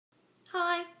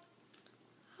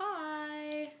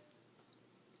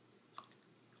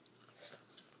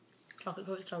Chocolate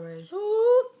covered strawberries.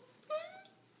 Ooh.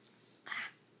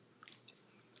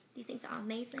 These things are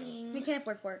amazing. We can't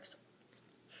afford forks.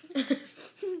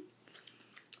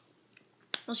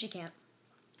 Well, she can't.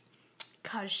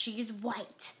 'Cause she's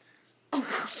white. I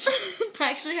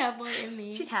actually have one in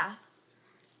me. She's half.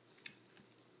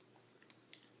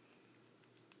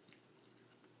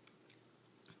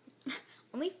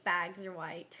 Only fags are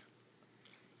white.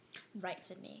 Right,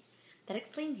 Sydney. That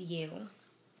explains you.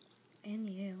 And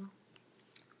you.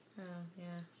 Oh,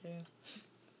 yeah, true.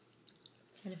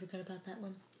 Kind of forgot about that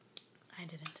one. I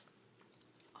didn't.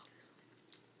 Obviously.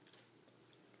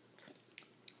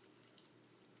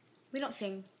 We don't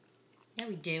sing. Yeah,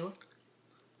 we do.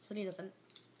 Sydney doesn't.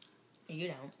 You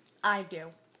don't. I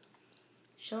do.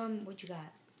 Show him what you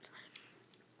got.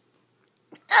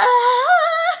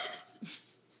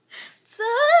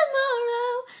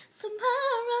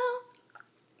 Tomorrow.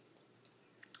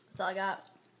 That's all I got.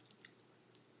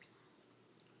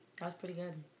 That was pretty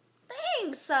good.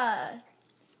 Thanks.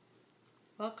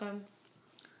 Welcome.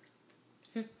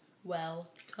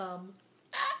 Welcome.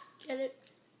 Get it?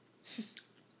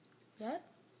 What?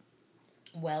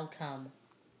 Welcome.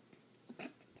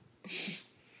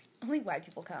 Only white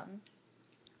people come.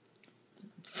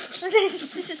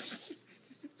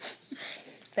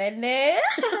 Sydney.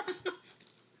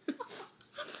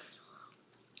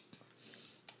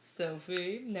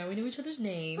 Sophie, now we know each other's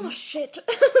names. Oh shit.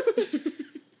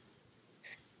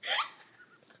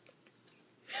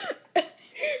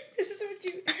 This is what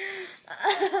you...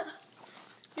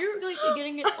 You're like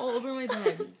getting it all over my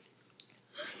bed.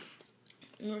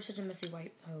 You're such a messy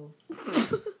white hoe.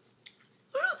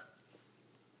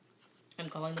 I'm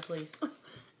calling the police.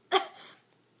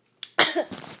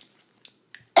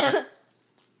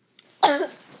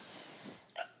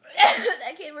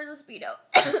 That kid wears a Speedo.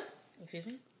 Excuse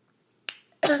me?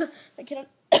 That kid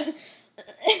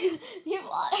you have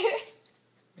water.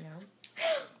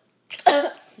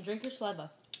 No. Drink your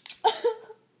saliva.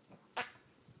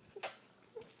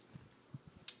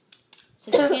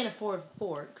 Since you can't afford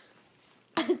forks.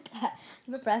 I'm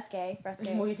a fresque. What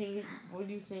do you think? What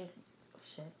do you think?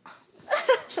 Shit.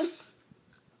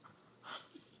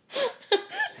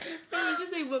 You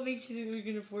just say what makes you think we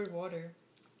can afford water.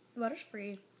 Water's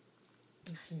free.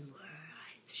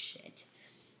 Shit.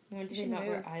 I want to You say should not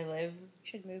where move. I live.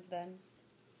 Should move then.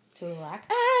 To the lack.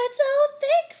 I don't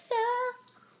think so.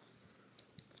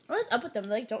 What is up with them? They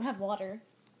like don't have water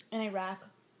in Iraq.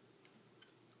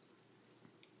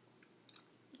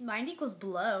 Mind equals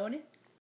blown.